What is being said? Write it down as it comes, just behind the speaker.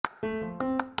Good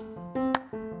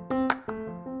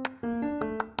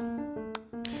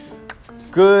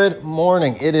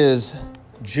morning. It is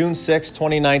June 6,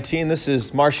 2019. This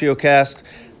is MarcioCast.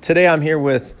 Today I'm here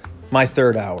with my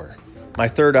third hour. My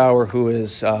third hour who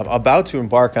is about to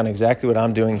embark on exactly what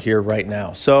I'm doing here right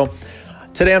now. So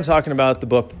today I'm talking about the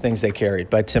book, The Things They Carried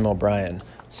by Tim O'Brien.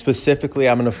 Specifically,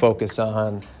 I'm going to focus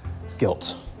on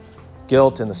guilt.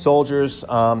 Guilt and the soldiers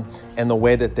and the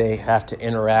way that they have to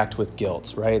interact with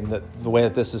guilt, right? And the way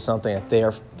that this is something that they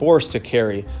are forced to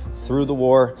carry through the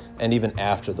war and even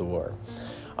after the war.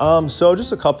 So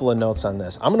just a couple of notes on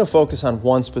this. I'm going to focus on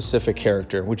one specific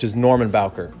character, which is Norman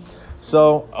Bowker.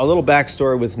 So a little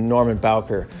backstory with Norman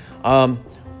Bowker.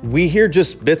 We hear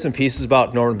just bits and pieces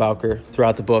about Norman Bowker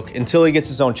throughout the book until he gets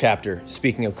his own chapter,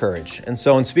 Speaking of Courage. And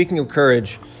so in Speaking of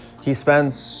Courage, he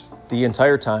spends the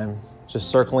entire time just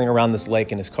circling around this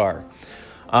lake in his car.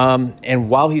 And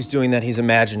while he's doing that, he's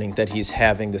imagining that he's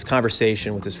having this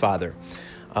conversation with his father.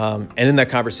 And in that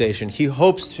conversation, he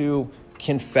hopes to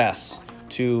confess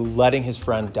to letting his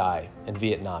friend die in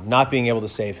Vietnam, not being able to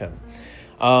save him.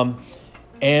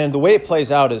 And the way it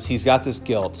plays out is he's got this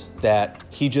guilt that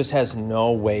he just has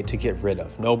no way to get rid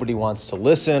of. Nobody wants to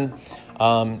listen.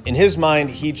 In his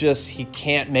mind, he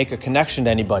can't make a connection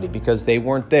to anybody because they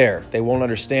weren't there. They won't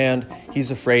understand. He's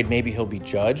afraid maybe he'll be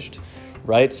judged,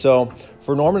 right? So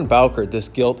for Norman Bowker, this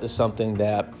guilt is something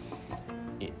that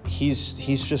he's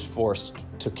just forced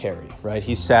to carry, right?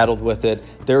 He's saddled with it.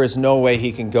 There is no way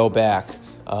he can go back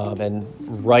and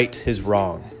right his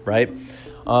wrong, right?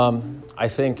 I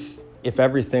think if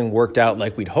everything worked out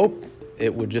like we'd hope,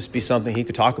 it would just be something he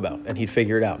could talk about and he'd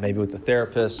figure it out, maybe with a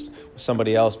therapist, with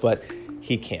somebody else, but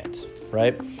he can't,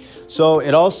 right? So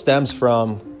it all stems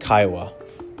from Kiowa,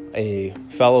 a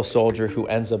fellow soldier who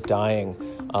ends up dying,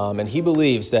 and he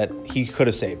believes that he could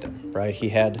have saved him, right? He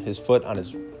had his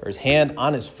hand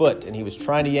on his foot, and he was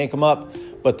trying to yank him up,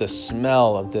 but the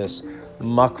smell of this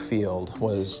muck field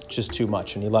was just too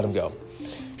much, and he let him go.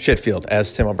 Shitfield,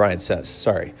 as Tim O'Brien says,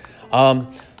 sorry.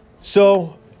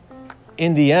 So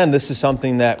in the end, this is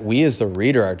something that we as the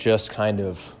reader are just kind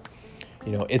of,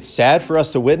 it's sad for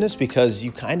us to witness because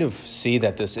you kind of see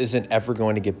that this isn't ever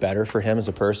going to get better for him as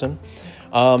a person.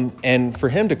 And for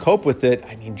him to cope with it,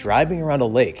 driving around a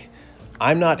lake,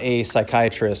 I'm not a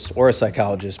psychiatrist or a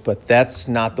psychologist, but that's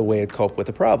not the way to cope with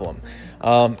the problem.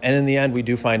 And in the end, we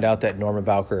do find out that Norman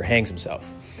Bowker hangs himself,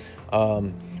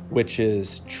 which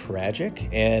is tragic.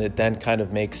 And it then kind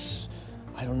of makes,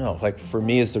 for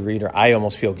me as the reader, I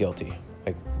almost feel guilty.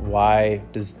 Why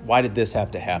did this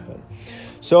have to happen?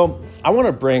 So I want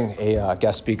to bring a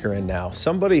guest speaker in now,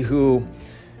 somebody who,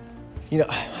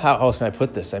 how else can I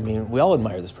put this? We all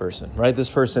admire this person, right?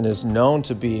 This person is known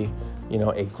to be,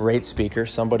 a great speaker,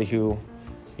 somebody who,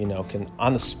 can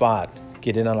on the spot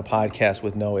get in on a podcast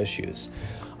with no issues.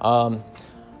 I'm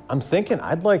thinking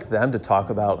I'd like them to talk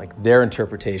about their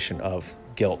interpretation of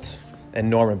guilt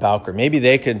and Norman Bowker. Maybe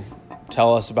they could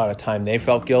tell us about a time they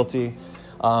felt guilty,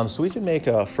 so we can make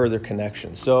a further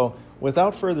connection. So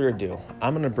without further ado,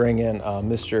 I'm going to bring in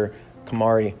Mr.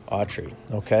 Kamari Autry.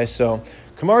 Okay, so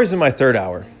Kamari's in my third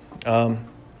hour.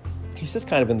 He's just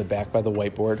kind of in the back by the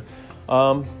whiteboard.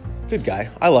 Good guy.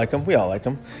 I like him. We all like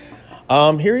him.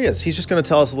 Here he is. He's just going to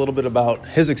tell us a little bit about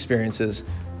his experiences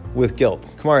with guilt.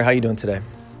 Kamari, how you doing today?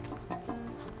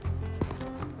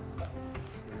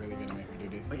 You're really going to make me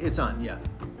do this? It's on, yeah.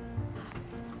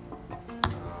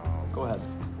 Go ahead.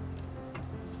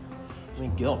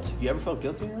 Guilt. Have you ever felt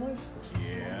guilty in your life?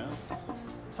 Yeah.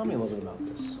 Tell me a little bit about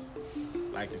this.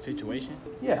 Like the situation?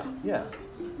 Yeah.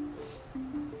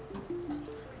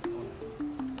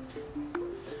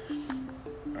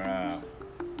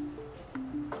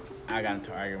 I got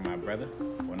into an argument with my brother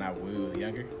when we was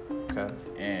younger. Okay.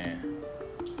 And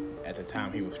at the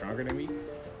time, he was stronger than me.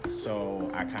 So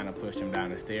I kind of pushed him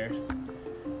down the stairs.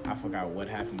 I forgot what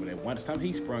happened, but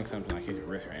he sprung something like his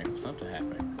wrist or ankle. Something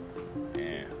happened.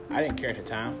 And I didn't care at the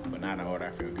time, but now that I'm older,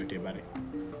 I feel guilty about it.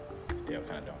 Still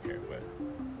kind of don't care, but...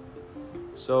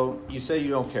 So you say you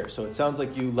don't care. So it sounds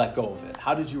like you let go of it.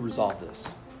 How did you resolve this?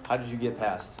 How did you get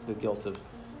past the guilt of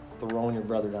throwing your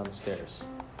brother down the stairs?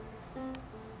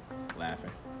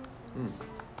 Laughing.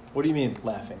 What do you mean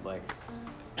laughing?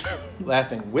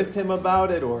 Laughing with him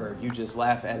about it, or you just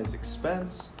laugh at his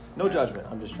expense? No judgment.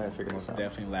 I'm just trying to figure this out.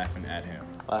 Definitely laughing at him.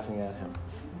 Laughing at him.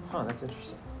 That's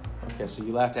interesting. Okay, so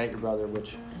you laughed at your brother,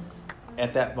 which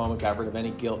at that moment got rid of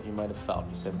any guilt you might have felt.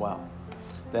 You said, wow,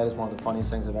 that is one of the funniest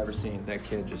things I've ever seen, that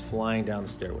kid just flying down the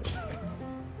stairway.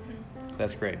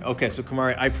 That's great. Okay, so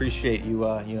Kamari, I appreciate you,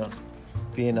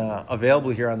 being available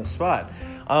here on the spot.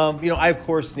 I, of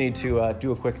course, need to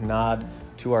do a quick nod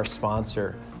to our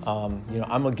sponsor, I'm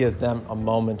gonna give them a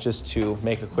moment just to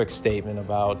make a quick statement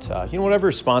about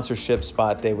whatever sponsorship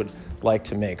spot they would like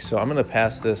to make. So I'm gonna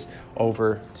pass this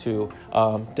over to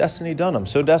Destiny Dunham.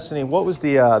 So Destiny, what was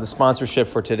the sponsorship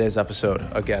for today's episode?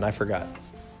 Again, I forgot.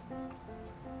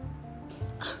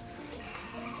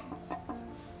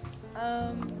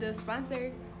 The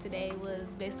sponsor today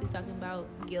was basically talking about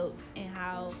guilt and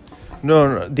how.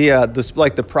 No,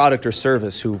 the product or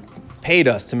service who paid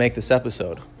us to make this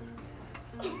episode.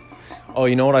 Oh,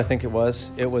 you know what I think it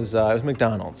was? It was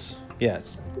McDonald's.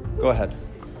 Yes. Go ahead.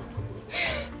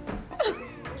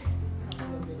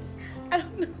 I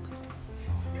don't know.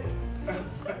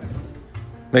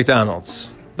 McDonald's,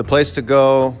 the place to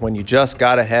go when you just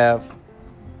gotta have.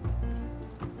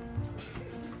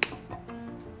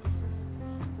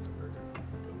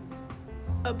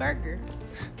 A burger.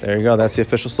 There you go. That's the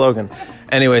official slogan.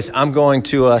 Anyways, I'm going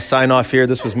to sign off here.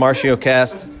 This was Marcio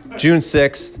Cast, June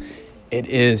 6th. It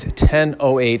is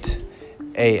 10:08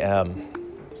 a.m.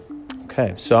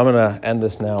 Okay, so I'm going to end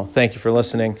this now. Thank you for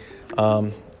listening.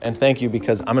 And thank you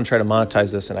because I'm going to try to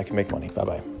monetize this and I can make money.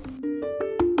 Bye-bye.